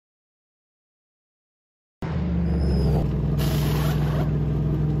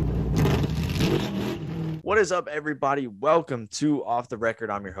What is up, everybody? Welcome to Off the Record.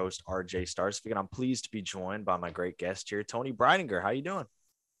 I'm your host, RJ Starspeak, and I'm pleased to be joined by my great guest here, Toni Breidinger. How you doing?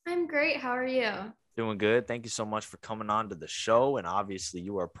 I'm great. How are you? Doing good. Thank you so much for coming on to the show. And obviously,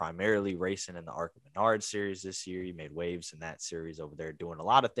 you are primarily racing in the ARCA Menards series this year. You made waves in that series over there, doing a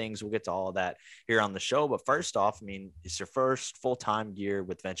lot of things. We'll get to all of that here on the show. But first off, it's your first full-time year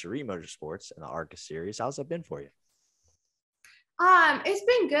with Venture E Motorsports in the ARCA series. How's that been for you? It's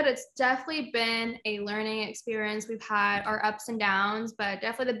been good. It's definitely been a learning experience. We've had our ups and downs, but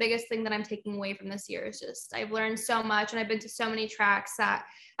definitely the biggest thing that I'm taking away from this year is just I've learned so much, and I've been to so many tracks that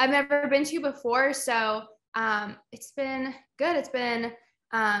I've never been to before. So it's been good. It's been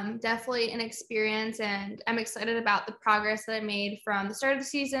definitely an experience, and I'm excited about the progress that I made from the start of the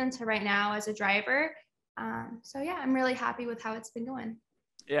season to right now as a driver. So yeah, I'm really happy with how it's been going.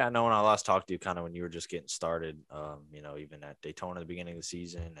 Yeah, I know when I last talked to you, kind of when you were just getting started, even at Daytona at the beginning of the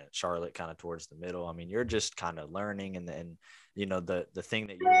season, at Charlotte kind of towards the middle. I mean, you're just kind of learning, and the thing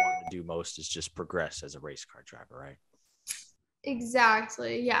that you want to do most is just progress as a race car driver, right?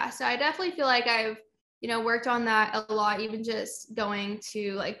 Exactly. Yeah. So I definitely feel like I've, worked on that a lot, even just going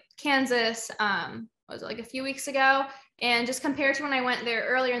to like Kansas, was it like a few weeks ago? And just compared to when I went there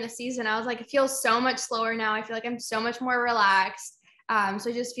earlier in the season, I was like, it feels so much slower now. I feel like I'm so much more relaxed. So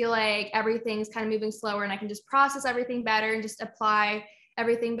I just feel like everything's kind of moving slower, and I can just process everything better and just apply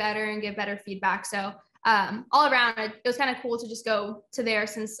everything better and give better feedback. So all around, it was kind of cool to just go to there.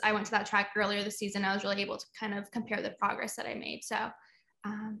 Since I went to that track earlier this season, I was really able to kind of compare the progress that I made. So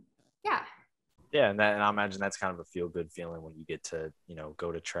yeah. Yeah, and I imagine that's kind of a feel-good feeling when you get to, go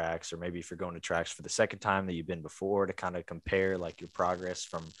to tracks, or maybe if you're going to tracks for the second time that you've been before, to kind of compare like your progress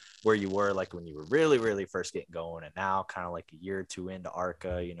from where you were like when you were really, really first getting going, and now kind of like a year or two into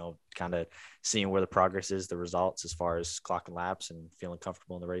ARCA, kind of seeing where the progress is, the results as far as clocking laps and feeling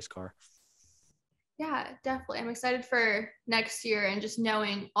comfortable in the race car. Yeah, definitely. I'm excited for next year and just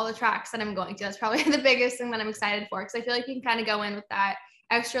knowing all the tracks that I'm going to. That's probably the biggest thing that I'm excited for, because I feel like you can kind of go in with that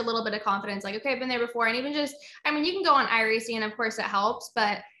extra little bit of confidence. Like, okay, I've been there before. And even just, you can go on iRacing, and of course it helps,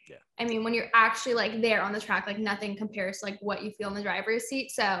 but yeah. When you're actually like there on the track, like nothing compares to like what you feel in the driver's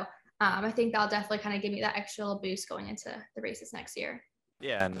seat. So I think that'll definitely kind of give me that extra little boost going into the races next year.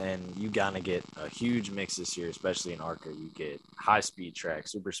 Yeah, and then you gotta get a huge mix this year, especially in ARCA. You get high speed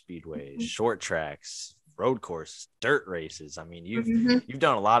tracks, super speedways, short tracks, road courses, dirt races. I mean, you've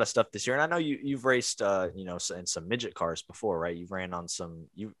done a lot of stuff this year, and I know you've raced in some midget cars before, right? You've ran on some.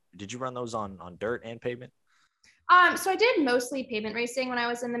 Did you run those on dirt and pavement? So I did mostly pavement racing when I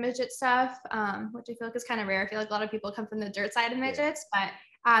was in the midget stuff, which I feel like is kind of rare. I feel like a lot of people come from the dirt side of midgets, but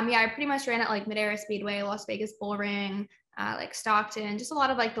I pretty much ran at like Mid-Era Speedway, Las Vegas Bull Ring, like Stockton, just a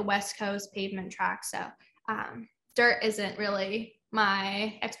lot of like the West Coast pavement tracks. So dirt isn't really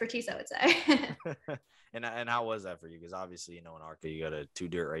my expertise, I would say. And how was that for you? Because obviously, in ARCA, you go to 2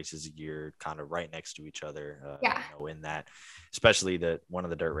 dirt races a year, kind of right next to each other. In that, especially one of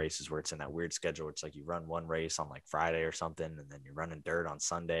the dirt races where it's in that weird schedule. It's like you run one race on like Friday or something, and then you're running dirt on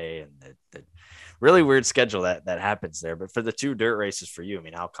Sunday, and the really weird schedule that happens there. But for the 2 dirt races for you,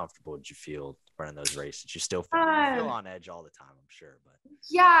 how comfortable did you feel running those races? You still feel on edge all the time, I'm sure. But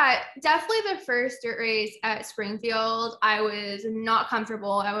yeah, definitely the first dirt race at Springfield, I was not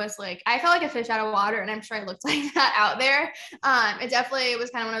comfortable. I was like, I felt like a fish out of water, and I'm sure I looked like that out there. It definitely was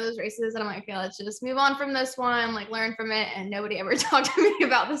kind of one of those races that I'm like, okay, let's just move on from this one, like learn from it, and nobody ever talked to me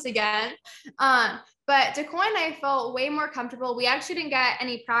about this again. But DeCoin, I felt way more comfortable. We actually didn't get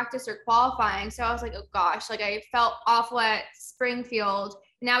any practice or qualifying, so I was like, oh gosh, like I felt awful at Springfield.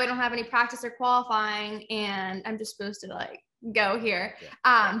 Now we don't have any practice or qualifying, and I'm just supposed to like go here.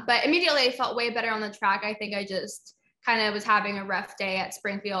 But immediately I felt way better on the track. I think I just kind of was having a rough day at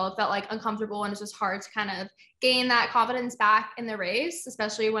Springfield. It felt like uncomfortable, and it's just hard to kind of gain that confidence back in the race,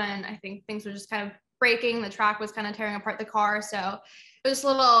 especially when I think things were just kind of breaking. The track was kind of tearing apart the car. So it was a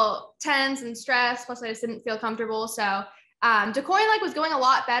little tense and stressed. Plus I just didn't feel comfortable. So DeCoin was going a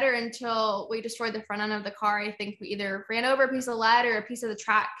lot better until we destroyed the front end of the car. I think we either ran over a piece of lead or a piece of the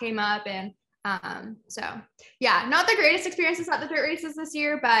track came up, and so yeah, not the greatest experiences at the dirt races this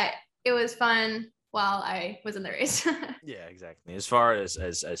year, but it was fun while I was in the race. Yeah, exactly. As far as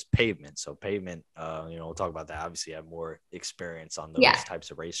pavement, so pavement, we'll talk about that. Obviously, I have more experience on those types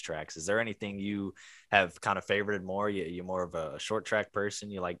of racetracks. Is there anything you have kind of favorited more? You more of a short track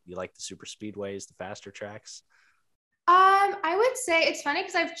person? You like the super speedways, the faster tracks? I would say it's funny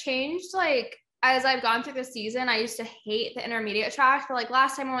because I've changed like as I've gone through the season, I used to hate the intermediate tracks. But like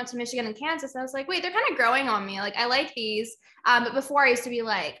last time I went to Michigan and Kansas, I was like, wait, they're kind of growing on me. Like I like these. But before I used to be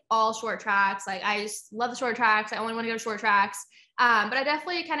like all short tracks. Like I just love the short tracks. I only want to go to short tracks. But I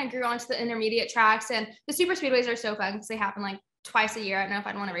definitely kind of grew onto the intermediate tracks, and the super speedways are so fun because they happen like twice a year. I don't know if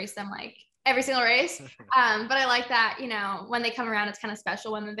I'd want to race them like every single race. But I like that, you know, when they come around, it's kind of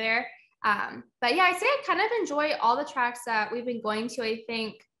special when they're there. But yeah, I'd say I kind of enjoy all the tracks that we've been going to. I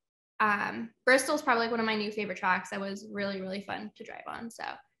think Bristol's probably like one of my new favorite tracks. That was really, really fun to drive on. So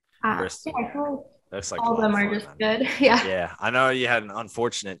Bristol, yeah, I feel that's like all of them are just good. Yeah. Yeah. I know you had an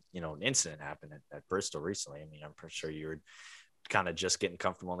unfortunate, you know, incident happen at Bristol recently. I mean, I'm pretty sure you were kind of just getting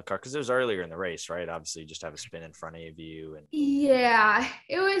comfortable in the car because it was earlier in the race, right? Obviously, you just have a spin in front of you. And yeah,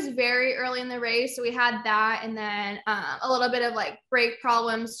 it was very early in the race. So we had that, and then a little bit of like brake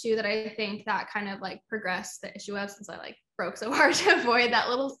problems too that I think that kind of like progressed the issue of, since I like broke so hard to avoid that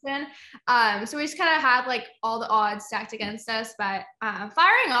little spin. So we just kind of had like all the odds stacked against us. But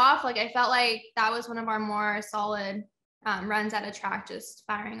firing off, like I felt like that was one of our more solid runs at a track, just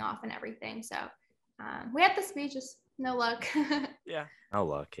firing off and everything. So we had the speed, just no luck. Yeah, no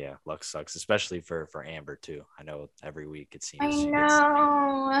luck. Yeah, luck sucks, especially for Amber too. I know every week it seems I she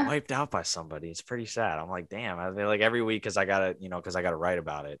know. gets wiped out by somebody. It's pretty sad. I'm like, damn. I feel like every week because I gotta write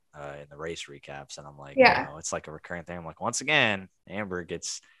about it in the race recaps, and I'm like, Yeah. you know, it's like a recurring thing. I'm like, once again, Amber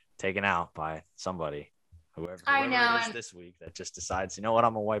gets taken out by somebody, whoever I know. it is this week that just decides, you know what,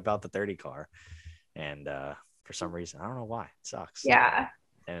 I'm gonna wipe out the 30 car, and for some reason, I don't know why, it sucks. Yeah.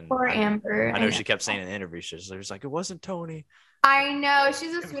 And Poor Amber. I know she kept saying in the interview, she was like, it wasn't Toni. I know,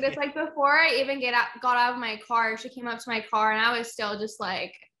 she's the sweetest. Like before I even got out of my car, she came up to my car and I was still just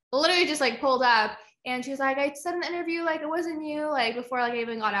like literally just like pulled up, and she was like, I said in the interview like it wasn't you, like before like I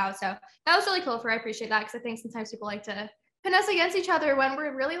even got out. So that was really cool for her. I appreciate that, because I think sometimes people like to pin us against each other when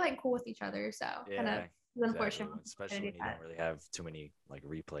we're really like cool with each other. So kind of unfortunate. Exactly. Especially when you don't really have too many like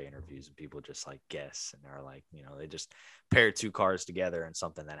replay interviews and people just like guess and they're like, you know, they just pair two cars together and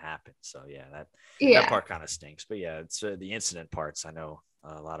something that happens. So yeah, that part kind of stinks. But yeah, it's the incident parts. I know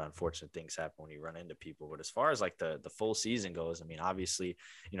a lot of unfortunate things happen when you run into people. But as far as like the full season goes, I mean, obviously,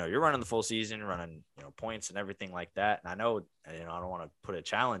 you know, you're running the full season, running, you know, points and everything like that. And I know, you know, I don't want to put a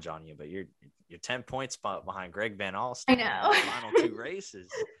challenge on you, but you're 10 points behind Greg Van Alst. I know. In the final two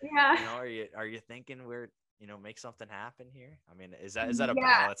races. Yeah. You know, are you thinking we're, you know, make something happen here? I mean, is that a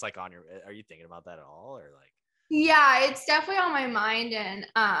battle that's like on your, are you thinking about that at all, or like? Yeah, it's definitely on my mind. And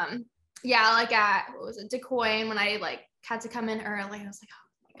yeah, like at what was it, DeCoin, when I like had to come in early, I was like,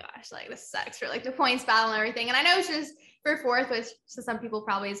 oh my gosh, like this sucks for like the points battle and everything. And I know it's just for fourth, which to some people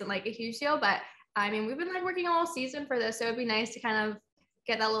probably isn't like a huge deal, but I mean, we've been like working all season for this, so it'd be nice to kind of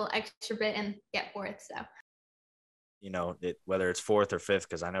get that little extra bit and get fourth. So, you know, whether it's fourth or fifth,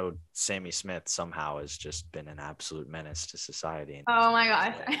 because I know Sammy Smith somehow has just been an absolute menace to society. And oh my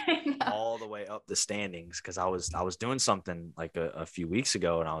gosh, all the way up the standings. Because I was doing something like a few weeks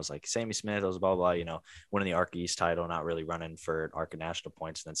ago, and I was like, Sammy Smith, I was blah blah, you know, winning the ARCA East title, not really running for ARCA national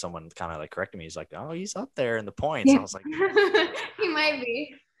points. And then someone kind of like corrected me. He's like, oh, he's up there in the points. Yeah. I was like, he might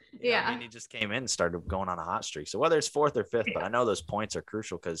be. Yeah, I mean, he just came in and started going on a hot streak. So whether it's fourth or fifth, but I know those points are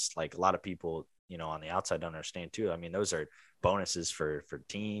crucial because like a lot of people, you know, on the outside don't understand too. I mean, those are bonuses for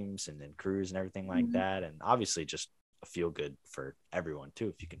teams and then crews and everything like that. And obviously just a feel good for everyone too,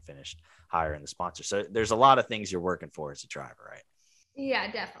 if you can finish higher in the sponsor. So there's a lot of things you're working for as a driver, right?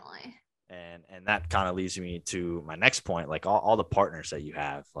 Yeah, definitely. And that kind of leads me to my next point, like all the partners that you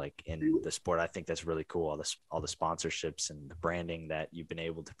have like in the sport. I think that's really cool. All the sponsorships and the branding that you've been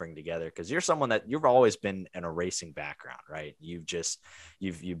able to bring together, because you're someone that you've always been in a racing background, right? You've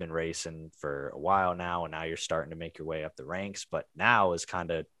been racing for a while now, and now you're starting to make your way up the ranks. But now is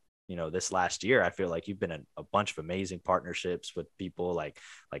kind of, you know, this last year, I feel like you've been in a bunch of amazing partnerships with people like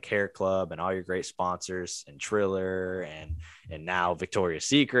Hair Club and all your great sponsors, and Triller and now Victoria's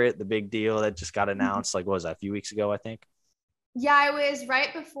Secret, the big deal that just got announced. Like, what was that, a few weeks ago, I think? Yeah, it was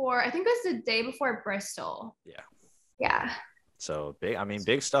right before, I think it was the day before Bristol. Yeah. So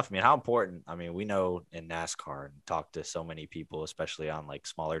big stuff. I mean, how important, I mean, we know in NASCAR and talk to so many people, especially on like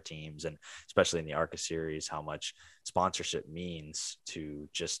smaller teams and especially in the ARCA series, how much sponsorship means to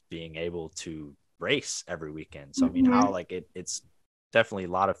just being able to race every weekend. So, I mean, how like it's definitely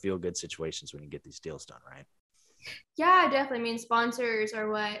a lot of feel good situations when you get these deals done, right? Yeah, definitely. I mean, sponsors are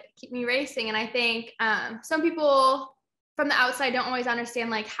what keep me racing. And I think some people from the outside don't always understand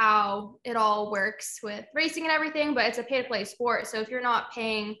like how it all works with racing and everything, but it's a pay to play sport. So if you're not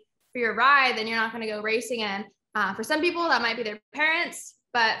paying for your ride, then you're not going to go racing. And for some people that might be their parents,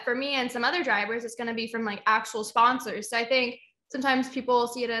 but for me and some other drivers, it's going to be from like actual sponsors. So I think sometimes people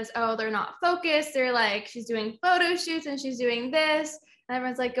see it as, oh, they're not focused. They're like, she's doing photo shoots and she's doing this. And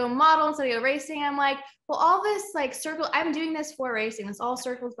everyone's like, go model instead of go racing. I'm like, well, all this like I'm doing this for racing. This all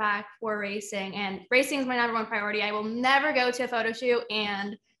circles back for racing, and racing is my number one priority. I will never go to a photo shoot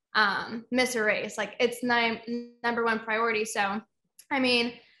and miss a race. Like, it's my number one priority. So, I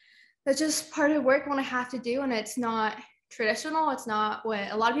mean, that's just part of work when I have to do, and it's not traditional. It's not what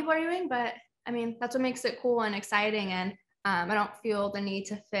a lot of people are doing, but I mean, that's what makes it cool and exciting. And I don't feel the need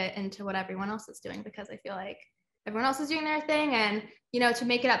to fit into what everyone else is doing, because I feel like everyone else is doing their thing. And, to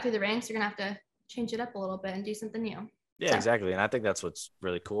make it up through the ranks, you're going to have to change it up a little bit and do something new. Yeah, exactly. And I think that's what's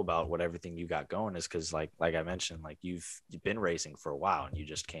really cool about what everything you got going is because like I mentioned, like you've been racing for a while and you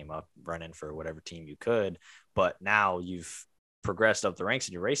just came up running for whatever team you could, but now you've progressed up the ranks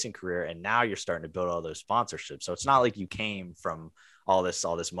in your racing career, and now you're starting to build all those sponsorships. So it's not like you came from all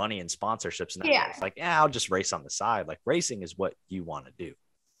this money and sponsorships and it's like, I'll just race on the side. Like, racing is what you want to do.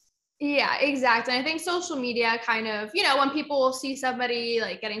 Yeah, exactly. I think social media kind of, when people see somebody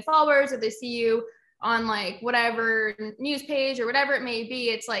like getting followers, or they see you on like whatever news page or whatever it may be,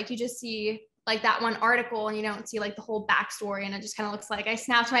 it's like you just see like that one article and you don't see like the whole backstory, and it just kind of looks like I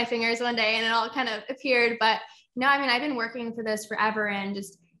snapped my fingers one day and it all kind of appeared. But no, I mean, I've been working for this forever, and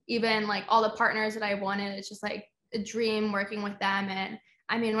just even like all the partners that I wanted, it's just like a dream working with them. And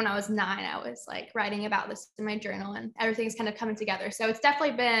I mean, when I was 9, I was like writing about this in my journal, and everything's kind of coming together. So it's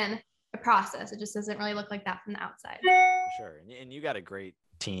definitely been a process. It just doesn't really look like that from the outside. For sure. And you got a great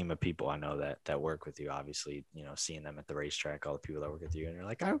team of people I know that work with you, obviously, seeing them at the racetrack, all the people that work with you, and you're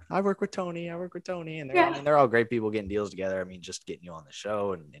like, I work with Toni, and they're all great people getting deals together. I mean, just getting you on the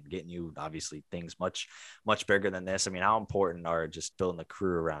show and getting you obviously things much bigger than this. I mean, how important are just building a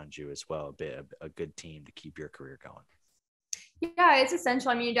crew around you as well, a good team to keep your career going? Yeah, it's essential.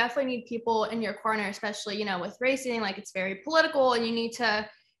 I mean, you definitely need people in your corner, especially, with racing. Like, it's very political, and you need to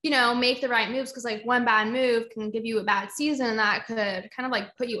make the right moves, because like one bad move can give you a bad season, and that could kind of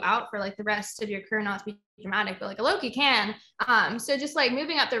like put you out for like the rest of your career. Not to be dramatic, but like a Loki can. So just like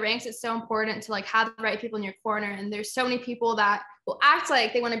moving up the ranks, it's so important to like have the right people in your corner. And there's so many people that will act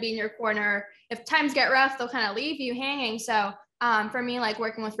like they want to be in your corner. If times get rough, they'll kind of leave you hanging. So for me, like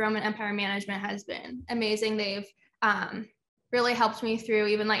working with Roman Empire Management has been amazing. They've really helped me through,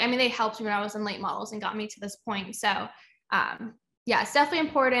 even like, I mean, they helped me when I was in late models and got me to this point. So yeah, it's definitely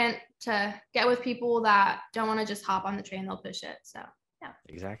important to get with people that don't want to just hop on the train, they'll push it. So yeah.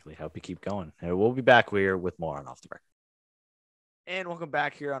 Exactly. Help you keep going. And we'll be back here with more on Off the Record. And welcome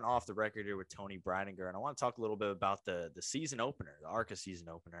back here on Off the Record here with Toni Breidinger. And I want to talk a little bit about the season opener, the ARCA season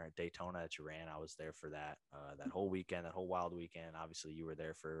opener at Daytona that you ran. I was there for that whole weekend, that whole wild weekend. Obviously, you were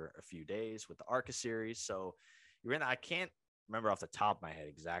there for a few days with the ARCA series. So you were in. I can't remember off the top of my head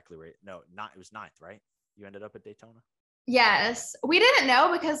exactly where. No, it was 9th, right? You ended up at Daytona? Yes, we didn't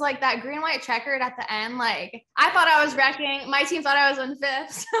know, because like that green white checkered at the end, like I thought I was wrecking. My team thought I was in 5th,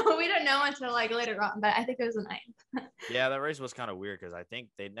 so we didn't know until like later on. But I think it was a 9th. Yeah, that race was kind of weird, because I think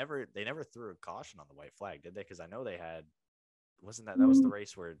they never threw a caution on the white flag, did they? Because I know they had. Wasn't that was the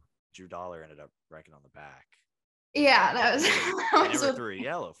race where Drew Dollar ended up wrecking on the back? Yeah, that was. They never threw a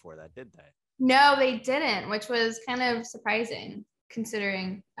yellow for that, did they? No, they didn't, which was kind of surprising,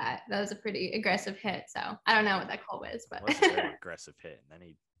 considering that was a pretty aggressive hit. So I don't know what that call was, but it was a very aggressive hit. And then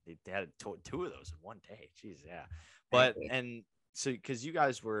he had 2 of those in one day. Jeez, yeah. But and so because you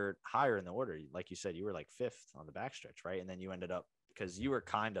guys were higher in the order, like you said, you were like 5th on the backstretch, right? And then you ended up, because you were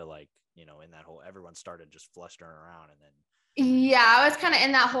kind of like, in that whole, everyone started just flustering around, and then. Yeah, I was kind of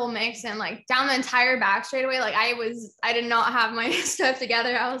in that whole mix, and like down the entire back straightaway, like I did not have my stuff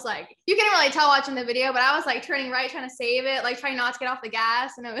together. I was like, you couldn't really tell watching the video, but I was like turning right, trying to save it, like trying not to get off the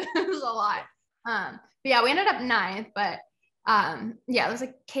gas, and it was a lot. But yeah, we ended up 9th, but yeah, it was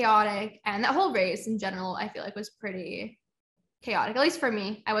like chaotic, and that whole race in general, I feel like was pretty chaotic, at least for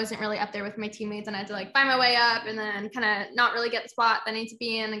me. I wasn't really up there with my teammates, and I had to like find my way up, and then kind of not really get the spot that I need to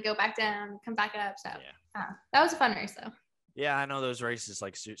be in, and go back down, come back up. So that was a fun race though. Yeah, I know those races,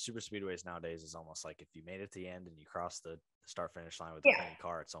 like super speedways nowadays, is almost like if you made it to the end and you crossed the start finish line with the clean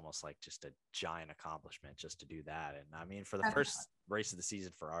car, it's almost like just a giant accomplishment just to do that. And I mean, for the first race of the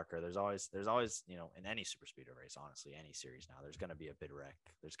season for ARCA, there's always in any super speedway race, honestly, any series now, there's going to be a big wreck.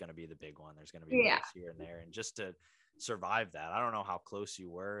 There's going to be the big one. There's going to be a race here and there. And just to survive that, I don't know how close you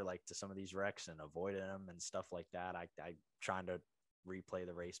were like to some of these wrecks and avoiding them and stuff like that. I trying to replay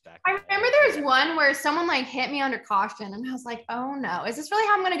the race back. I remember there was one where someone like hit me under caution, and I was like, oh no, is this really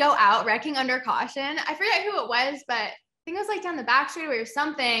how I'm going to go out wrecking under caution? I forget who it was, but think it was like down the back street or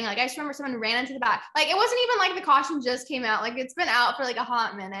something. Like I just remember someone ran into the back. Like it wasn't even like the caution just came out. Like it's been out for like a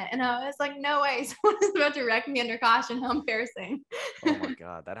hot minute. And I was like, no way, someone is about to wreck me under caution. How embarrassing. Oh my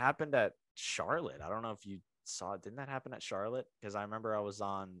God. That happened at Charlotte. I don't know if you saw it. Didn't that happen at Charlotte? Because I remember I was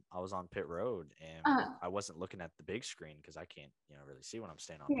on pit road and I wasn't looking at the big screen because I can't, really see when I'm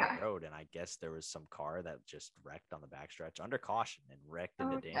staying on pit road. And I guess there was some car that just wrecked on the backstretch under caution and wrecked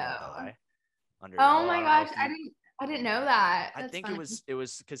into Daniel Dye. Oh my gosh. I didn't know that. That's funny. it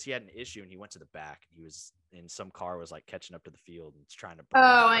was because he had an issue and he went to the back and he was in some car was like catching up to the field and trying to.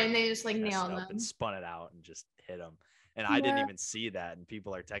 And they just like nailed him and spun it out and just hit him. And I didn't even see that. And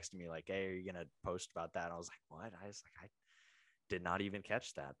people are texting me like, "Hey, are you gonna post about that?" And I was like, "What?" I was like, "I did not even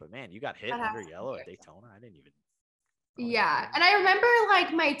catch that." But man, you got hit under yellow at Daytona. I didn't even. Yeah, and I remember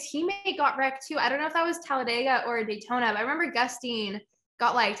like my teammate got wrecked too. I don't know if that was Talladega or Daytona, but I remember Gustine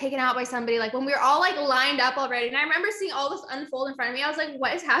got like taken out by somebody like when we were all like lined up already. And I remember seeing all this unfold in front of me. I was like,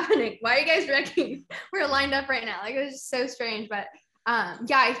 what is happening? Why are you guys wrecking? We're lined up right now. Like it was just so strange. But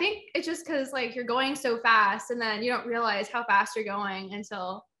I think it's just because like you're going so fast and then you don't realize how fast you're going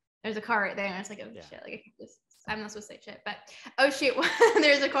until there's a car right there and it's like, oh shit, like I'm not supposed to say shit, but oh shoot,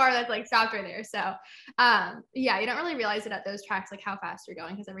 there's a car that's like stopped right there. So you don't really realize it at those tracks like how fast you're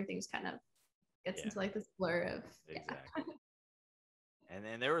going because everything's kind of gets into like this blur of exactly. And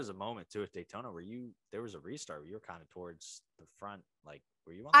then there was a moment too at Daytona where there was a restart where you were kind of towards the front, like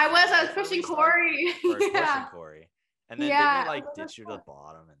were you on? I was pushing Corey. Pushing Corey. And then didn't you like ditch you to the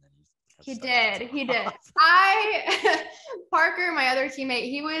bottom and then he did. Parker, my other teammate,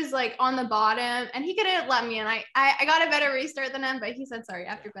 he was like on the bottom and he couldn't let me in. I got a better restart than him, but he said sorry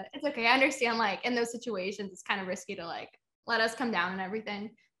after, but it's okay. I understand like in those situations, it's kind of risky to like let us come down and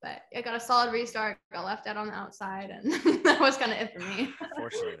everything. But I got a solid restart, got left out on the outside, and that was kind of it for me.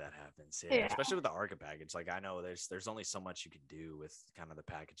 Fortunately, that happens. Yeah. Especially with the ARCA package. Like I know there's only so much you can do with kind of the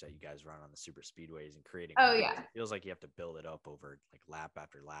package that you guys run on the super speedways and creating. It feels like you have to build it up over like lap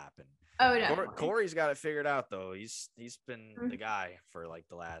after lap. And Corey's got it figured out though. He's been the guy for like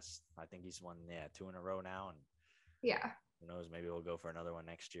the last. I think he's won 2 in a row now, and who knows? Maybe we'll go for another one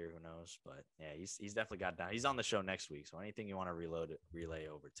next year. Who knows? But yeah, he's definitely got down. He's on the show next week. So anything you want to relay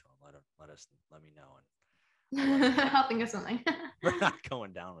over to him, let me know. And I'll think of something. We're not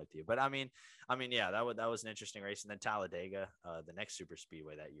going down with you. But I mean, yeah, that was an interesting race. And then Talladega, the next super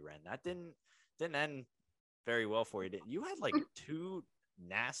speedway that you ran, that didn't end very well for you. You had like 2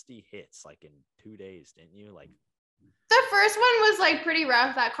 nasty hits like in 2 days, didn't you? Like the first one was like pretty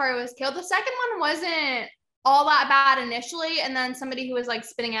rough. That car was killed. The second one wasn't all that bad initially, and then somebody who was like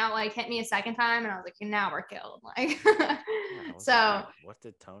spinning out like hit me a second time and I was like, now we're killed. Like so what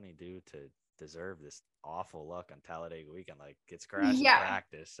did Toni do to deserve this awful luck on Talladega weekend? Like gets crashed in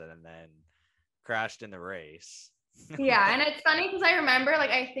practice and then crashed in the race. And it's funny because I remember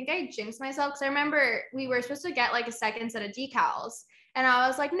like I think I jinxed myself because I remember we were supposed to get like a second set of decals and I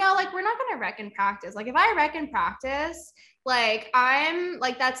was like, no, like we're not gonna wreck in practice. Like if I wreck in practice, like I'm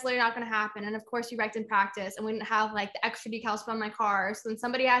like that's literally not gonna happen. And of course we wrecked in practice and we didn't have like the extra decals from my car. So then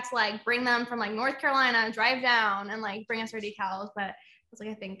somebody had to like bring them from like North Carolina, drive down and like bring us our decals. But I was like,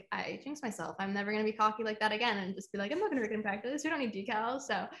 I think I jinxed myself. I'm never gonna be cocky like that again and just be like, I'm not gonna wreck in practice. We don't need decals.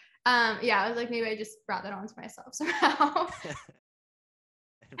 So I was like, maybe I just brought that on to myself somehow.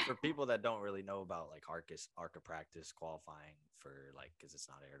 And for people that don't really know about like ARCA practice qualifying for like, cause it's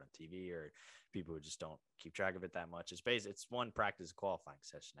not aired on TV or people who just don't keep track of it that much. It's one practice qualifying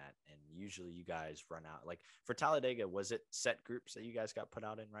session and usually you guys run out like for Talladega, was it set groups that you guys got put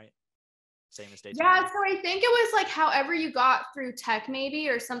out in, right? Same as Daytona? Yeah. So I think it was like, however you got through tech maybe,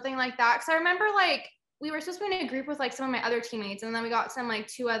 or something like that. Cause I remember like, we were supposed to be in a group with like some of my other teammates and then we got some like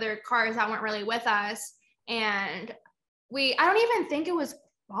 2 other cars that weren't really with us. And I don't even think it was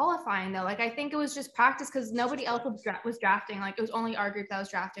qualifying though. Like I think it was just practice because nobody else was drafting. Like it was only our group that was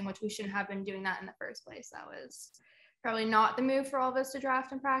drafting, which we shouldn't have been doing that in the first place. That was probably not the move for all of us to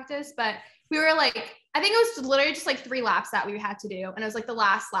draft and practice. But we were like, I think it was literally just like 3 laps that we had to do. And it was like the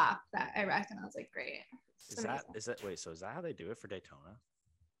last lap that I wrecked and I was like, great. Is that how they do it for Daytona?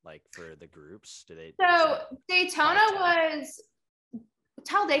 Like for the groups, Daytona was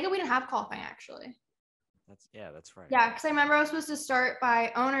Talladega. We didn't have qualifying actually. That's right. Yeah, because I remember I was supposed to start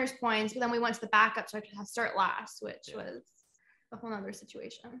by owners' points, but then we went to the backup, so I could start last, which was a whole other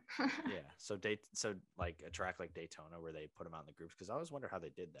situation. So like a track like Daytona where they put them out in the groups, because I always wonder how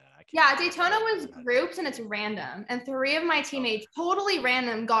they did that. Daytona was groups and it's random, and 3 of my teammates totally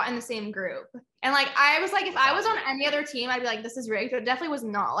random got in the same group. And like I was like, if I was on any other team, I'd be like, this is rigged. But it definitely was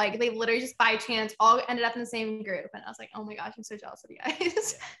not. Like they literally just by chance all ended up in the same group, and I was like, oh my gosh, I'm so jealous of you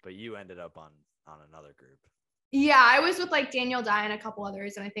guys. But you ended up on another group. Yeah, I was with like Daniel Dye and a couple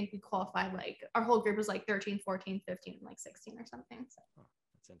others, and I think we qualified like our whole group was like 13, 14, 15, like 16 or something. So. Oh,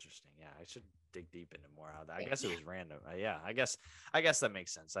 that's interesting. Yeah, I should dig deep into more how that. I guess it was random. Yeah, I guess that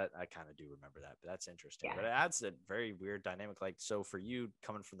makes sense. I kind of do remember that, but that's interesting. Yeah. But it adds a very weird dynamic. Like, so for you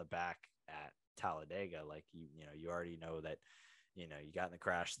coming from the back at Talladega, like you already know that, you got in the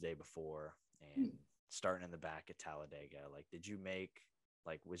crash the day before and starting in the back at Talladega. Like, did you make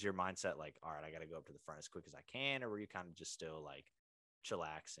was your mindset like, all right, I got to go up to the front as quick as I can, or were you kind of just still like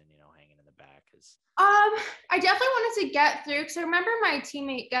chillaxing, hanging in the back? I definitely wanted to get through because I remember my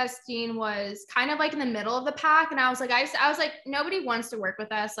teammate Gustine was kind of like in the middle of the pack, and I was like, I was like, nobody wants to work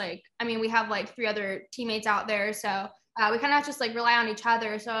with us. Like, I mean, we have like 3 other teammates out there, so we kind of just like rely on each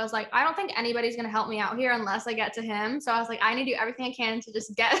other. So I was like, I don't think anybody's gonna help me out here unless I get to him. So I was like, I need to do everything I can to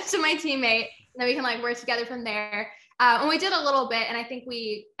just get to my teammate, and then we can like work together from there. And we did a little bit, and I think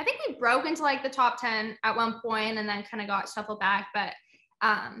we broke into like the top 10 at one point, and then kind of got shuffled back. But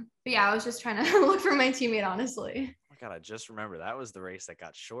yeah, I was just trying to look for my teammate, honestly. Oh my God, I just remember that was the race that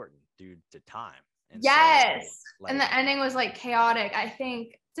got shortened due to time. And yes. So, and the ending was like chaotic. I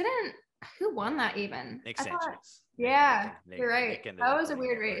think who won that even? Nick Sanchez. Yeah, you're right. That was a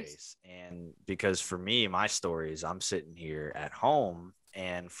weird race. And because for me, my story is I'm sitting here at home,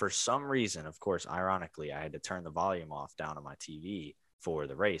 and for some reason, of course, ironically, I had to turn the volume off down on my TV for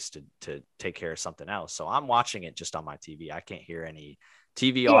the race to take care of something else. So I'm watching it just on my TV. I can't hear any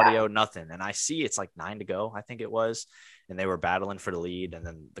TV audio, nothing. And I see it's like 9 to go, I think it was. And they were battling for the lead. And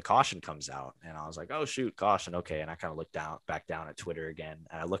then the caution comes out. And I was like, oh, shoot, caution. Okay. And I kind of looked back down at Twitter again.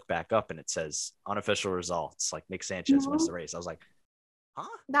 And I look back up and it says unofficial results. Like Nick Sanchez wins the race. I was like, huh?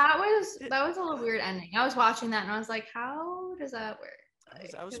 That was a little weird ending. I was watching that and I was like, how does that work?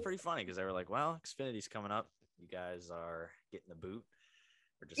 That was pretty funny because they were like, well, Xfinity's coming up. You guys are getting the boot.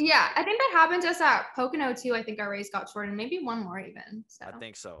 Yeah, I think that happened to us at Pocono too. I think our race got shortened, maybe one more even. So. I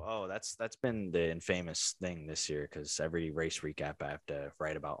think so. Oh, that's been the infamous thing this year because every race recap I have to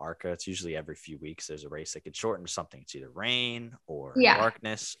write about ARCA. It's usually every few weeks there's a race that could shorten to something. It's either rain or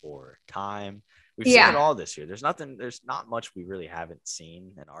darkness or time. We've seen it all this year. There's not much we really haven't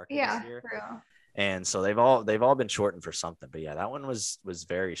seen in ARCA this year. True. And so they've all been shortened for something. But yeah, that one was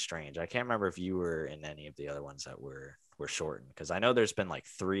very strange. I can't remember if you were in any of the other ones that were shortened because I know there's been like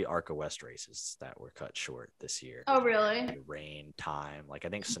 3 ARCA West races that were cut short this year. Oh, really? Rain, time. Like I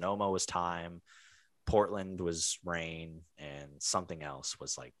think Sonoma was time, Portland was rain, and something else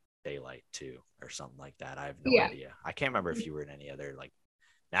was like daylight too, or something like that. I have no idea. I can't remember if you were in any other like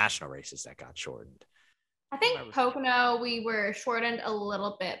national races that got shortened. I think Pocono we were shortened a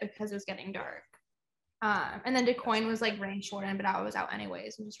little bit because it was getting dark. And then DeCoin was like rain shortened, but I was out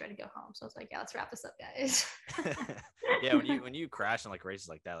anyways and just ready to go home. So I was like, yeah, let's wrap this up, guys. Yeah, when you crash in like races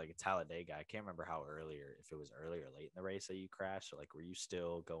like that, like a Talladega, I can't remember if it was early or late in the race that you crashed. Or like, were you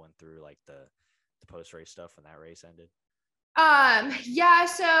still going through like the post race stuff when that race ended? Yeah,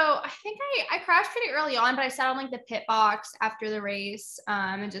 so I think I crashed pretty early on, but I sat on like the pit box after the race,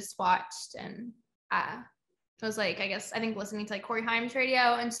 and just watched and I was like, I think listening to like Corey Haim's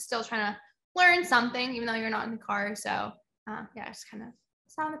radio and still trying to learn something, even though you're not in the car. So yeah, I just kind of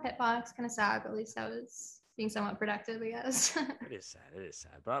sat in the pit box, kind of sad, but at least I was being somewhat productive, I guess. It is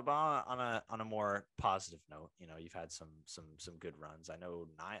sad. But on a more positive note, you've had some good runs. I know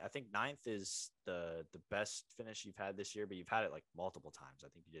I think 9th is the best finish you've had this year, but you've had it like multiple times. I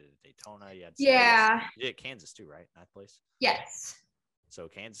think you did it at Daytona. You did it at Kansas too, right? 9th place. Yes. So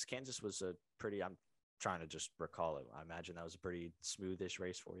Kansas was a pretty. I'm trying to just recall it. I imagine that was a pretty smoothish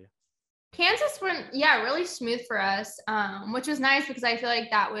race for you. Kansas went, really smooth for us, which was nice because I feel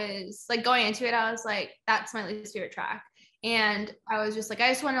like that was like going into it, I was like, that's my least favorite track. And I was just like, I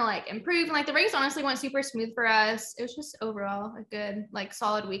just want to like improve. And like the race honestly went super smooth for us. It was just overall a good, like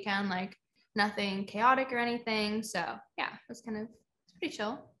solid weekend, like nothing chaotic or anything. So yeah, it's pretty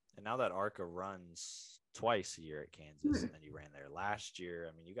chill. And now that ARCA runs twice a year at Kansas, and then you ran there last year,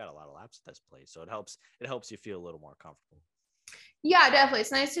 I mean, you got a lot of laps at this place. So it helps you feel a little more comfortable. Yeah, definitely.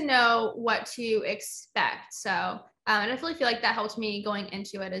 It's nice to know what to expect. So I definitely feel like that helps me going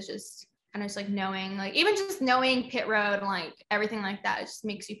into it, is just kind of just like knowing, like even just knowing pit road and like everything like that, it just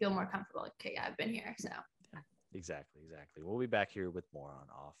makes you feel more comfortable. Like, okay, yeah, I've been here. So yeah, exactly. We'll be back here with more on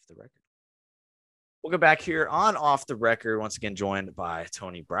Off the Record. We'll go back here on Off the Record, once again joined by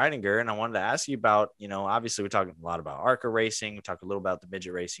Toni Breidinger. And I wanted to ask you about, obviously we're talking a lot about ARCA racing. We talked a little about the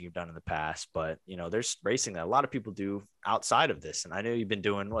midget racing you've done in the past, but, there's racing that a lot of people do outside of this. And I know you've been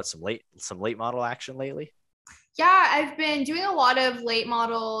doing some late model action lately. Yeah, I've been doing a lot of late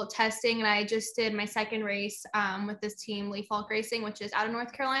model testing, and I just did my second race with this team, Leaf Falk Racing, which is out of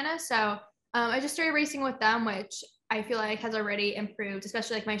North Carolina. So I just started racing with them, which I feel like has already improved,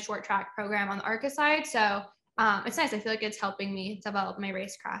 especially like my short track program on the ARCA side. So it's nice. I feel like it's helping me develop my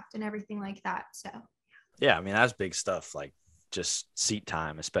racecraft and everything like that. So Yeah, I mean, that's big stuff. Like just seat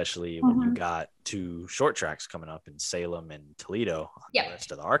time, especially when you got 2 short tracks coming up in Salem and Toledo on the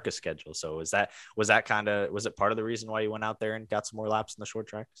rest of the ARCA schedule. So was it part of the reason why you went out there and got some more laps in the short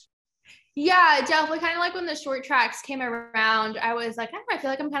tracks? Yeah, definitely. Kind of like when the short tracks came around, I was like, I don't know, I feel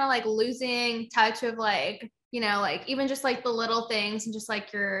like I'm kind of like losing touch of like, like even just like the little things and just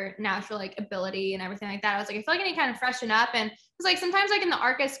like your natural like ability and everything like that. I was like, I feel like I need to kind of freshen up. And it's like sometimes like in the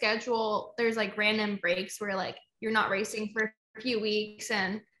ARCA schedule, there's like random breaks where like you're not racing for a few weeks,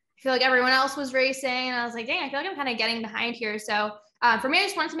 and I feel like everyone else was racing. And I was like, dang, I feel like I'm kind of getting behind here. So for me, I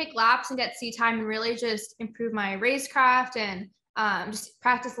just wanted to make laps and get seat time and really just improve my racecraft and just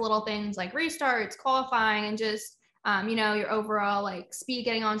practice little things like restarts, qualifying, and just your overall like speed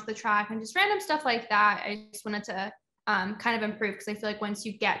getting onto the track and just random stuff like that. I just wanted to kind of improve, because I feel like once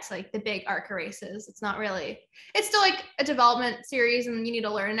you get to like the big ARCA races, it's still like a development series and you need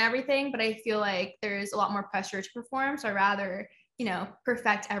to learn everything, but I feel like there's a lot more pressure to perform. So I rather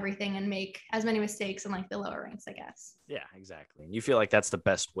perfect everything and make as many mistakes in like the lower ranks, I guess. Yeah, exactly. And you feel like that's the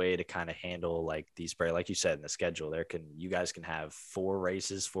best way to kind of handle like these, like you said, in the schedule, you guys can have 4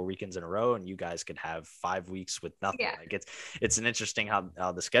 races, 4 weekends in a row, and you guys could have 5 weeks with nothing. Yeah. Like it's an interesting how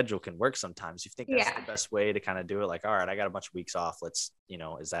the schedule can work sometimes. You think that's the best way to kind of do it? Like, all right, I got a bunch of weeks off. Let's,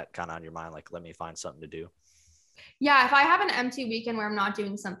 is that kind of on your mind? Like, let me find something to do. Yeah, if I have an empty weekend where I'm not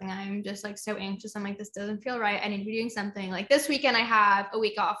doing something, I'm just like so anxious. I'm like, this doesn't feel right. I need to be doing something. Like this weekend, I have a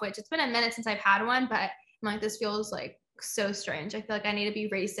week off, which it's been a minute since I've had one, but I'm like, this feels like so strange. I feel like I need to be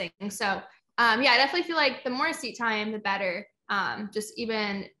racing. So I definitely feel like the more seat time, the better. Just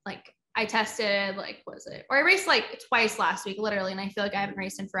even like I tested, I raced like twice last week, literally, and I feel like I haven't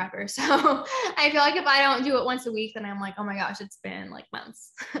raced in forever. So I feel like if I don't do it once a week, then I'm like, oh my gosh, it's been like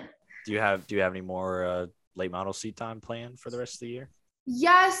months. Do you have any more late model seat time planned for the rest of the year?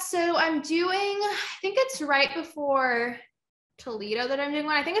 Yes. So I'm doing, I think it's right before Toledo that I'm doing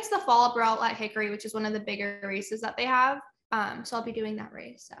one. I think it's the follow-up route at Hickory, which is one of the bigger races that they have. So I'll be doing that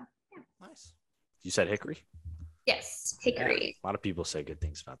race. So yeah. Nice. You said Hickory? Yes, Hickory. Yeah, a lot of people say good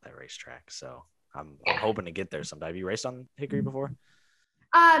things about that racetrack. So I'm hoping to get there someday. Have you raced on Hickory before?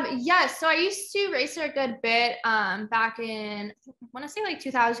 Yes. So I used to race there a good bit. Back in, I want to say like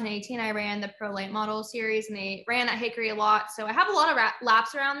 2018, I ran the Pro Late Model series, and they ran at Hickory a lot. So I have a lot of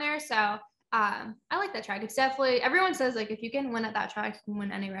laps around there. So I like that track. It's definitely, everyone says like if you can win at that track, you can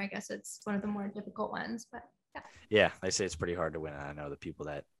win anywhere. I guess it's one of the more difficult ones, but yeah. Yeah, they say it's pretty hard to win. I know the people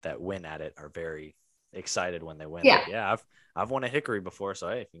that win at it are very excited when they win. Yeah. Like, yeah, I've won a Hickory before, so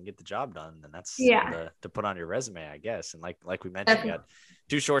hey, if you can get the job done, then that's to put on your resume, I guess. And like we mentioned, you got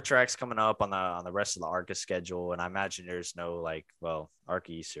 2 short tracks coming up on the rest of the ARCA schedule, and I imagine there's no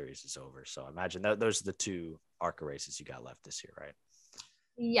ARCA E series is over, so I imagine those are the 2 ARCA races you got left this year, right?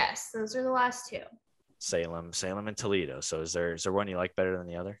 Yes, those are the last 2. Salem, and Toledo. So is there one you like better than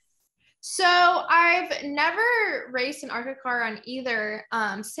the other? So I've never raced an ARCA car on either.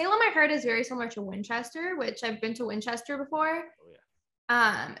 Salem, I heard, is very similar to Winchester, which I've been to Winchester before. Oh,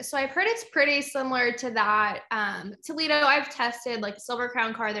 yeah. So I've heard it's pretty similar to that. Toledo, I've tested like the Silver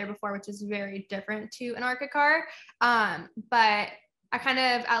Crown car there before, which is very different to an ARCA car. But I kind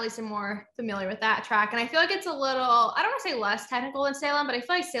of at least am more familiar with that track. And I feel like it's a little, I don't want to say less technical than Salem, but I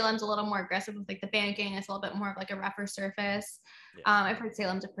feel like Salem's a little more aggressive with like the banking. It's a little bit more of like a rougher surface. Yeah. I've heard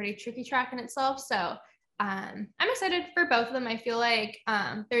Salem's a pretty tricky track in itself. So I'm excited for both of them. I feel like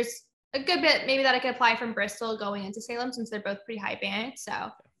there's a good bit maybe that I could apply from Bristol going into Salem, since they're both pretty high banked. So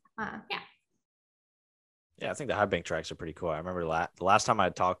yeah. Yeah, I think the high bank tracks are pretty cool. I remember the last time I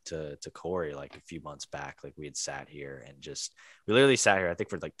talked to Corey, like a few months back, like we had sat here and we literally sat here, I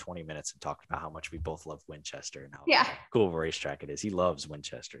think for like 20 minutes, and talked about how much we both love Winchester and how cool of a racetrack it is. He loves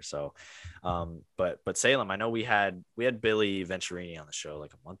Winchester. So, but Salem, I know we had Billy Venturini on the show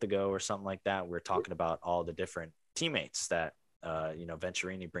like a month ago or something like that. We were talking about all the different teammates that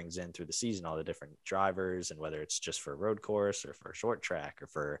Venturini brings in through the season, all the different drivers, and whether it's just for a road course or for a short track or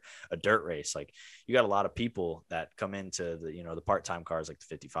for a dirt race, like you got a lot of people that come into the part-time cars, like the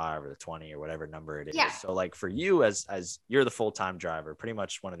 55 or the 20 or whatever number it is. Yeah. So like for you, as you're the full-time driver, pretty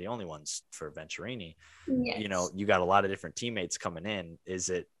much one of the only ones for Venturini, yes. You got a lot of different teammates coming in. Is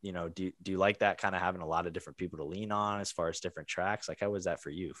it, do you like that, kind of having a lot of different people to lean on as far as different tracks? Like, how was that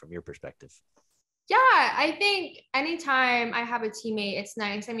for you from your perspective? Yeah, I think anytime I have a teammate, it's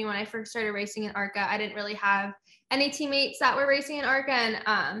nice. I mean, when I first started racing in ARCA, I didn't really have any teammates that were racing in ARCA,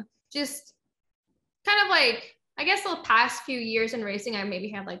 and just kind of like I guess the past few years in racing, I maybe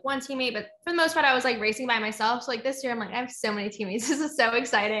had like one teammate, but for the most part, I was like racing by myself. So like this year, I'm like, I have so many teammates. This is so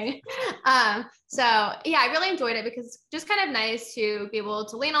exciting. So yeah, I really enjoyed it because it's just kind of nice to be able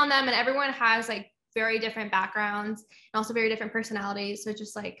to lean on them, and everyone has like very different backgrounds and also very different personalities. So it's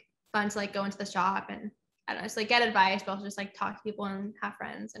just like fun to like go into the shop and I don't know, just like get advice, but also just like talk to people and have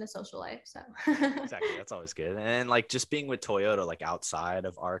friends in a social life. So Exactly. That's always good. And like just being with Toyota, like outside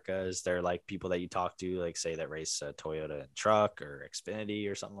of ARCA, is there like people that you talk to, like say that race a Toyota truck or Xfinity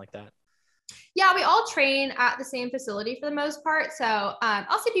or something like that? Yeah, we all train at the same facility for the most part. So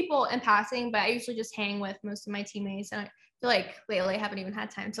I'll see people in passing, but I usually just hang with most of my teammates. And I feel like lately I haven't even had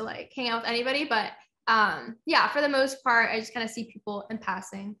time to like hang out with anybody. But yeah, for the most part, I just kind of see people in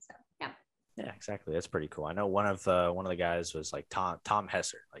passing. So yeah. Yeah, exactly. That's pretty cool. I know one of the guys was like Tom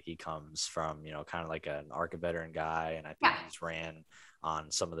Hesser. Like he comes from, kind of like an ARCA veteran guy, and I think he's ran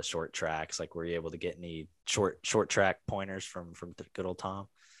on some of the short tracks. Like, were you able to get any short track pointers from good old Tom?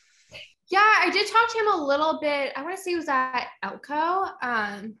 Yeah, I did talk to him a little bit. I want to say he was at Elko.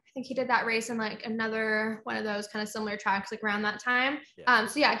 I think he did that race in like another one of those kind of similar tracks like around that time. Yeah.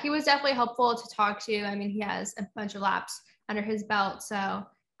 So yeah, he was definitely helpful to talk to. I mean, he has a bunch of laps under his belt. So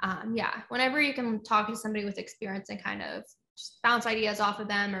yeah, whenever you can talk to somebody with experience and kind of just bounce ideas off of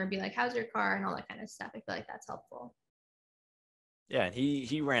them or be like, how's your car and all that kind of stuff, I feel like that's helpful. Yeah, and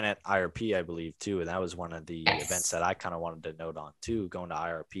he ran at IRP, I believe, too, and that was one of the events that I kind of wanted to note on too. Going to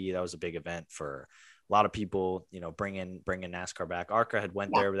IRP, that was a big event for a lot of people. Bringing NASCAR back. ARCA had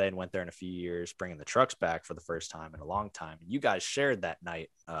went there, but they hadn't went there in a few years. Bringing the trucks back for the first time in a long time. You guys shared that night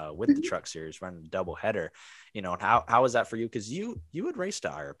with the Truck Series, running a double header. And how was that for you? Because you had raced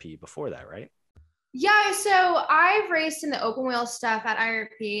at IRP before that, right? Yeah, so I've raced in the open wheel stuff at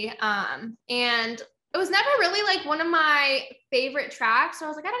IRP, and it was never really like one of my favorite tracks. So I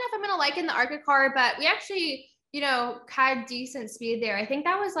was like, I don't know if I'm gonna like in the ARCA car, but we actually, had decent speed there. I think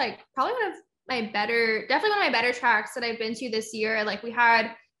that was like probably definitely one of my better tracks that I've been to this year. Like we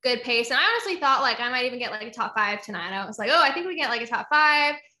had good pace, and I honestly thought like I might even get like a top 5 tonight. I was like, oh, I think we get like a top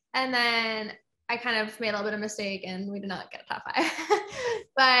 5, and then I kind of made a little bit of a mistake and we did not get a top 5.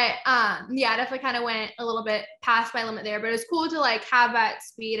 But yeah, definitely kind of went a little bit past my limit there. But it was cool to like have that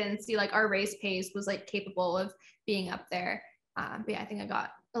speed and see like our race pace was like capable of being up there. But yeah, I think I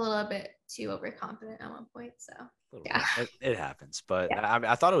got a little bit too overconfident at one point. So yeah, it happens. But yeah.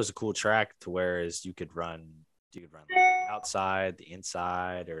 I thought it was a cool track to whereas you could run like the outside, the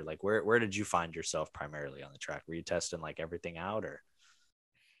inside, or like where did you find yourself primarily on the track? Were you testing like everything out or?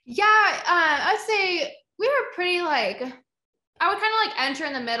 Yeah, I'd say we were pretty like I would kind of like enter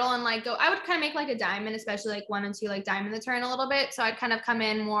in the middle and like go, I would kind of make like a diamond, especially like 1 and 2, like diamond the turn a little bit. So I'd kind of come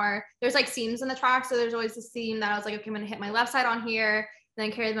in more, there's like seams in the track. So there's always a seam that I was like, okay, I'm going to hit my left side on here,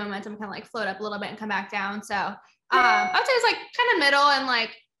 then carry the momentum, kind of like float up a little bit and come back down. So I would say it's like kind of middle and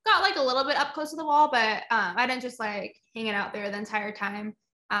like got like a little bit up close to the wall, but I didn't just like hang it out there the entire time.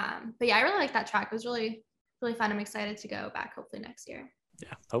 But yeah, I really like that track. It was really, really fun. I'm excited to go back hopefully next year.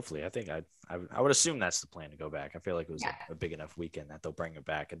 Yeah, hopefully. I think I would assume that's the plan to go back. I feel like it was a big enough weekend that they'll bring it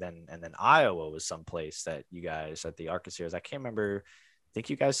back. And then Iowa was someplace that you guys at the ARCA Series. I can't remember. I think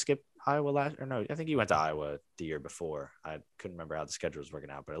you guys skipped Iowa last, or no? I think you went to Iowa the year before. I couldn't remember how the schedule was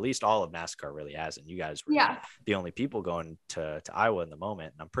working out, but at least all of NASCAR really hasn't. You guys were the only people going to Iowa in the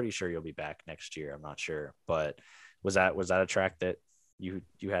moment, and I'm pretty sure you'll be back next year. I'm not sure, but was that a track that you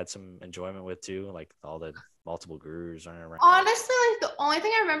had some enjoyment with too, like all the multiple gurus running around? Honestly, like the only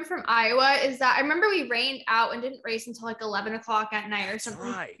thing I remember from Iowa is that I remember we rained out and didn't race until like 11 o'clock at night or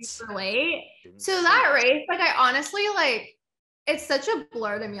something super late. So that race, like I honestly like it's such a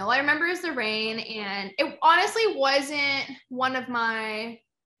blur to me. All I remember is the rain, and it honestly wasn't one of my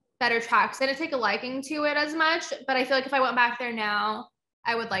better tracks. I didn't take a liking to it as much, but I feel like if I went back there now,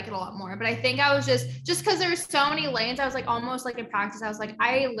 I would like it a lot more. But I think I was just because there's so many lanes, I was like almost like in practice, I was like,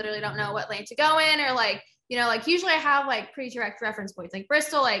 I literally don't know what lane to go in, or like, like usually I have like pretty direct reference points. Like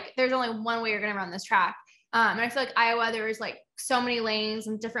Bristol, like there's only one way you're gonna run this track. And I feel like Iowa, there was like so many lanes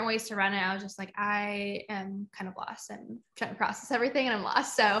and different ways to run it. I was just like, I am kind of lost. I'm trying to process everything and I'm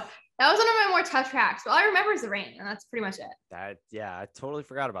lost. So that was one of my more tough tracks. But all I remember is the rain, and that's pretty much it. I totally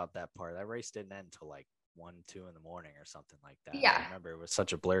forgot about that part. That race didn't end until like 1-2 in the morning or something like that. Yeah. I remember it was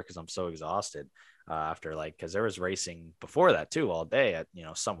such a blur because I'm so exhausted after because there was racing before that too all day at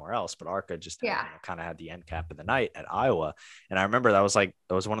somewhere else, but ARCA just kind of had the end cap of the night at Iowa. And I remember that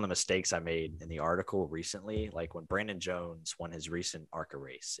was one of the mistakes I made in the article recently, like when Brandon Jones won his recent ARCA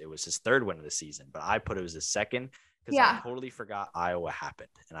race. It was his 3rd win of the season, but I put it was his 2nd. because I totally forgot Iowa happened,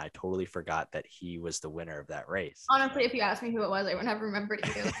 and I totally forgot that he was the winner of that race. Honestly, if you asked me who it was, I would have remembered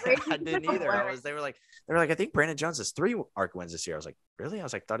either. I didn't either. They were like, I think Brandon Jones has 3 ARCA wins this year. I was like, really? I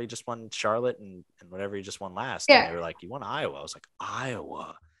was like, thought he just won Charlotte and whatever he just won last. Yeah. And they were like, he won Iowa. I was like,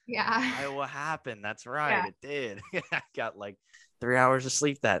 Iowa. Yeah. Iowa happened. That's right. Yeah. It did. I got like 3 hours of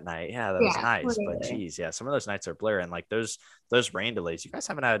sleep that night. Yeah, that was nice. Literally. But geez, yeah, some of those nights are blurry. And like those rain delays, you guys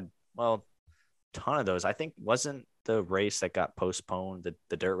haven't had, well, ton of those. I think wasn't the race that got postponed,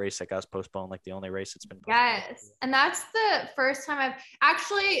 the dirt race that got postponed, like the only race that's been postponed? Yes. And that's the first time I've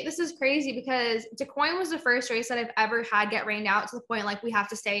actually, this is crazy because DeQuoin was the first race that I've ever had get rained out to the point like we have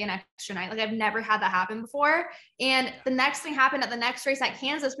to stay an extra night. Like I've never had that happen before. And the next thing happened at the next race at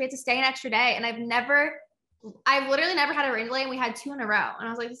Kansas, we had to stay an extra day. And I've literally never had a rain delay, and we had 2 in a row. And I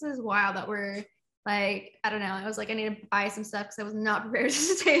was like, this is wild that we're like, I don't know. I was like, I need to buy some stuff because I was not prepared to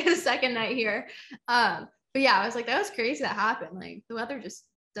stay a second night here. But yeah, I was like, that was crazy that happened. Like the weather just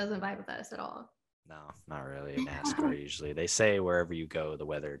doesn't vibe with us at all. No, not really. In NASCAR, usually they say wherever you go,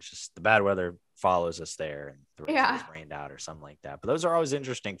 the bad weather follows us there, and the race is rained out or something like that. But those are always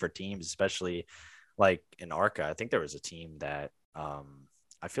interesting for teams, especially like in ARCA. I think there was a team that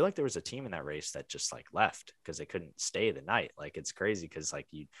I feel like there was a team in that race that just like left because they couldn't stay the night. Like it's crazy because like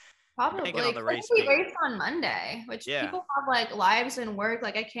you probably on the race. We raced on Monday, which people have like lives and work.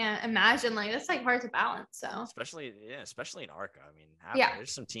 Like I can't imagine, like that's like hard to balance. So especially in ARCA. I mean,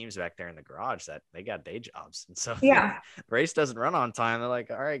 there's some teams back there in the garage that they got day jobs, and so the race doesn't run on time. They're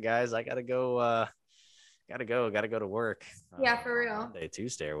like, all right, guys, I gotta go. Gotta go to work. For real. Monday,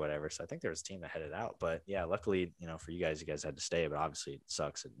 Tuesday or whatever. So I think there was a team that headed out, but yeah, luckily, for you guys had to stay, but obviously it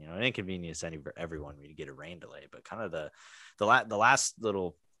sucks. And, an inconvenience everyone when you get a rain delay, but kind of the last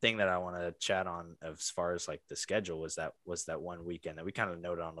little thing that I want to chat on as far as like the schedule was that one weekend that we kind of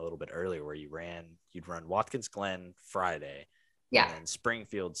noted on a little bit earlier where you'd run Watkins Glen Friday. Yeah. And then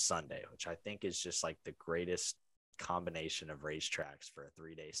Springfield Sunday, which I think is just like the greatest combination of racetracks for a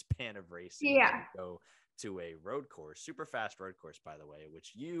 3-day span of racing. Yeah. Go to a road course, super fast road course, by the way,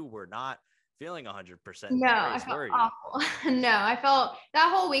 which you were not feeling 100%. No, I felt awful. No, I felt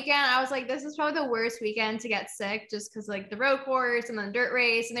that whole weekend. I was like, this is probably the worst weekend to get sick just because like the road course and then the dirt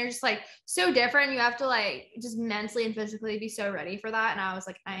race. And they're just like so different. You have to like just mentally and physically be so ready for that. And I was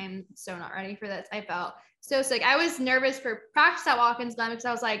like, I am so not ready for this. I felt so sick. I was nervous for practice at Watkins Glen because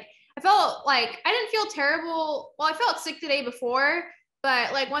I was like, I felt like I didn't feel terrible. Well, I felt sick the day before.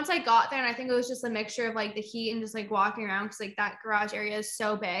 But like once I got there, and I think it was just a mixture of like the heat and just like walking around because like that garage area is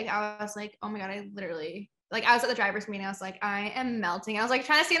so big. I was like, oh my God, I literally like I was at the driver's meeting. I was like, I am melting. I was like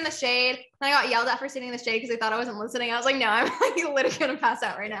trying to stay in the shade. And I got yelled at for sitting in the shade because they thought I wasn't listening. I was like, no, I'm like literally gonna pass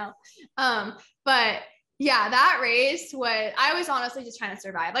out right now. But yeah, that race I was honestly just trying to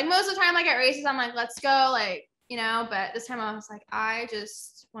survive. Like most of the time, like at races, I'm like, let's go, like, but this time I was like, I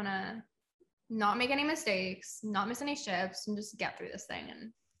just wanna not make any mistakes, not miss any shifts, and just get through this thing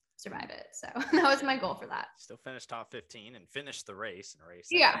and survive it. So that was my goal for that. Still finished top 15 and finished the race.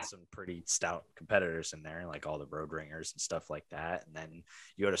 Had some pretty stout competitors in there, like all the road ringers and stuff like that. And then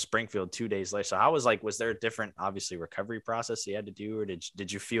you go to Springfield 2 days later. So how was there a different, obviously, recovery process you had to do, or did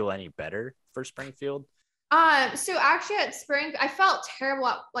you feel any better for Springfield? So actually at I felt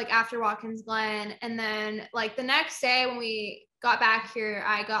terrible like after Watkins Glen, and then like the next day when we got back here,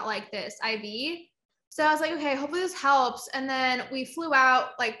 I got like this IV. So I was like, okay, hopefully this helps. And then we flew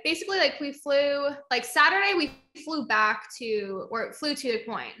out, like basically like we flew like Saturday, we flew to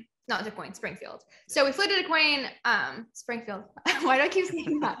DeQuoin, Springfield. So we flew to DeQuoin, Springfield. Why do I keep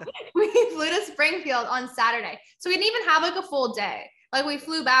saying that? We flew to Springfield on Saturday. So we didn't even have like a full day. Like we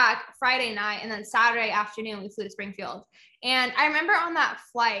flew back Friday night, and then Saturday afternoon we flew to Springfield. And I remember on that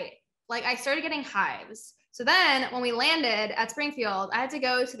flight, like I started getting hives. So then when we landed at Springfield, I had to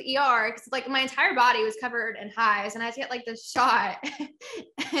go to the ER because like my entire body was covered in hives, and I had to get like this shot.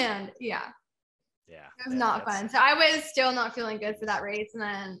 And it was not fun. So I was still not feeling good for that race. And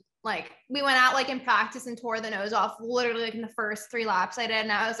then like we went out like in practice and tore the nose off literally like in the first 3 laps I did.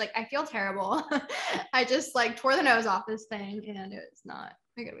 And I was like, I feel terrible. I just like tore the nose off this thing, and it was not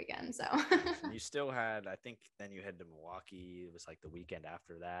a good weekend. So you still had, I think then you head to Milwaukee. It was like the weekend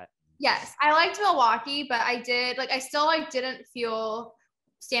after that. Yes, I liked Milwaukee, but I still like didn't feel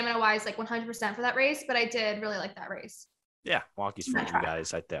stamina wise like 100% for that race, but I did really like that race. Yeah, Milwaukee's for you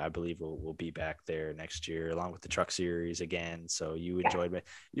guys. I believe we'll be back there next year along with the Truck Series again. So you enjoyed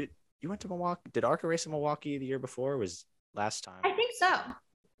it. You went to Milwaukee. Did ARCA race in Milwaukee the year before? Was last time? I think so.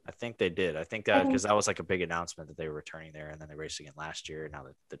 I think they did. I think that because that was like a big announcement that they were returning there, and then they raced again last year. Now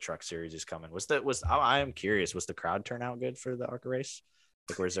that the Truck Series is coming, I am curious. Was the crowd turnout good for the ARCA race?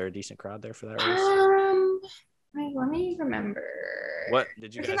 Like, was there a decent crowd there for that race? Wait, let me remember. What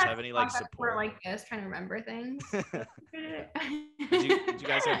did you guys have any like support? Like this, trying to remember things. did you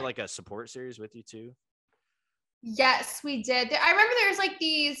guys have like a support series with you too? Yes, we did. I remember there's like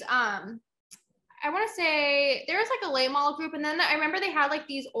these I want to say there was like a late model group, and then I remember they had like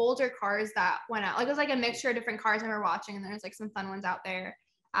these older cars that went out. Like it was like a mixture of different cars I were watching, and there's like some fun ones out there.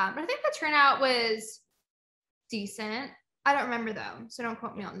 But I think the turnout was decent. I don't remember though, so don't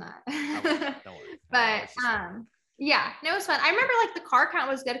quote me on that. Don't worry. But yeah, no, it was fun. I remember like the car count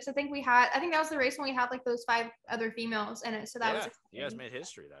was good because I think that was the race when we had like those 5 other females in it. So that was exciting. You guys made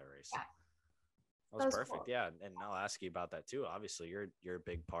history that race. Yeah. That was perfect. Cool. Yeah. And I'll ask you about that too. Obviously you're a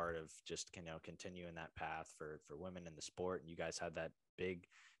big part of just, continuing that path for women in the sport. And you guys had that big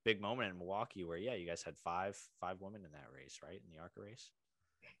moment in Milwaukee where, you guys had five women in that race, right? In the ARCA race.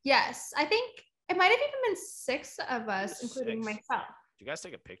 Yes. I think it might've even been 6 of us, including myself. Did you guys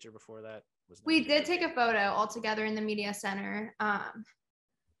take a picture before that? We did take a photo all together in the media center.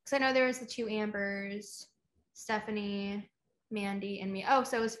 Because I know there was the 2 Ambers, Stephanie, Mandy, and me. Oh,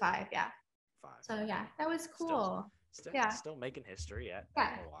 so it was 5. Yeah. 5. So yeah, that was cool. Still making history at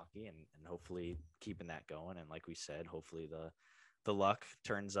Milwaukee and hopefully keeping that going. And like we said, hopefully the luck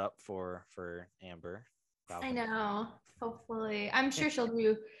turns up for Amber. I know. Hopefully, I'm sure she'll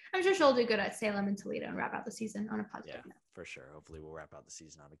do good at Salem and Toledo and wrap out the season on a positive note. For sure. Hopefully we'll wrap out the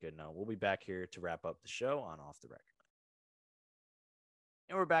season on a good note. We'll be back here to wrap up the show on Off the Record.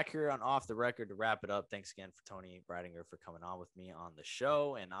 And we're back here on Off the Record to wrap it up. Thanks again for Toni Breidinger for coming on with me on the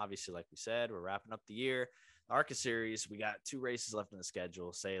show. And obviously, like we said, we're wrapping up the year. The ARCA series, we got 2 races left in the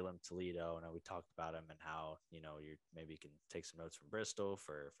schedule, Salem, Toledo. And we talked about them and how, you maybe can take some notes from Bristol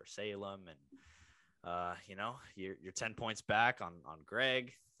for Salem. And, you're 10 points back on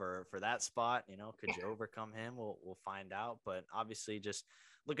Greg for that spot. Could you overcome him? We'll find out. But obviously, just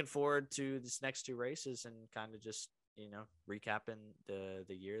looking forward to this next 2 races and kind of just, recapping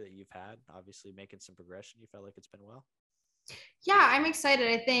the year that you've had, obviously making some progression. You felt like it's been well? Yeah, I'm excited.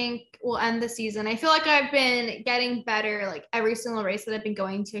 I think we'll end the season. I feel like I've been getting better, like every single race that I've been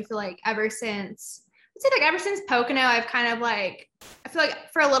going to. I feel like ever since Pocono, I've kind of like, I feel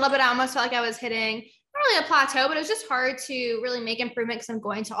like for a little bit, I almost felt like I was hitting not really a plateau, but it was just hard to really make improvement because I'm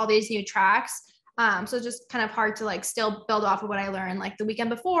going to all these new tracks. So it's just kind of hard to like still build off of what I learned like the weekend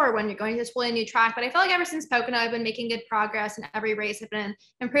before when you're going to this fully new track. But I feel like ever since Pocono, I've been making good progress and every race I've been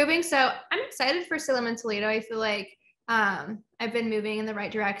improving. So I'm excited for Salem and Toledo. I feel like I've been moving in the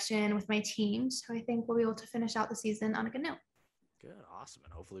right direction with my team. So I think we'll be able to finish out the season on a good note. Good. Awesome.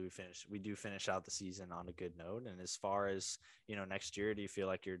 And hopefully we do finish out the season on a good note. And as far as, next year, do you feel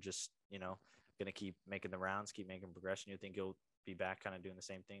like you're just, going to keep making the rounds, keep making progression? You think you'll be back kind of doing the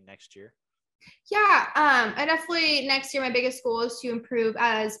same thing next year? Yeah, I definitely next year my biggest goal is to improve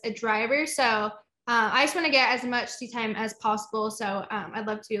as a driver. So I just want to get as much seat time as possible. So I'd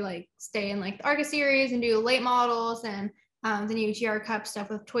love to like stay in like the ARCA series and do late models and the new GR Cup stuff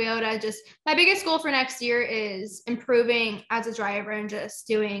with Toyota. Just my biggest goal for next year is improving as a driver and just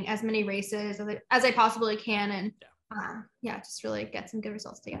doing as many races as I possibly can. And just really get some good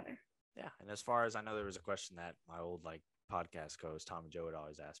results together. Yeah. And as far as I know, there was a question that my old podcast co-host Tom and Joe would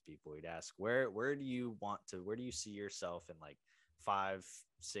always ask people. He'd ask, where do you see yourself in like 5,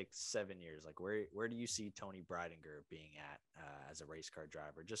 6, 7 years? Like where do you see Toni Breidinger being at as a race car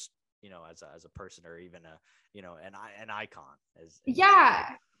driver? Just as a person, or even an icon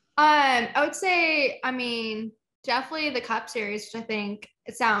I would say, definitely the Cup series, which I think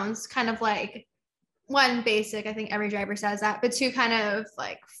it sounds kind of like one basic. I think every driver says that, but 2 kind of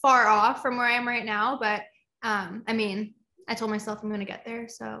like far off from where I am right now. But I told myself I'm going to get there,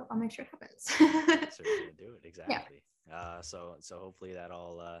 so I'll make sure it happens. So you're going to do it. Exactly. Yeah. So hopefully that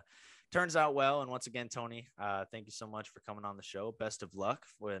all turns out well. And once again, Toni, thank you so much for coming on the show. Best of luck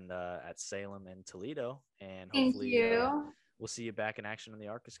when at Salem and Toledo, and hopefully we'll see you back in action on the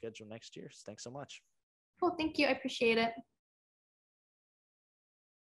ARCA schedule next year. So thanks so much. Cool. Thank you. I appreciate it.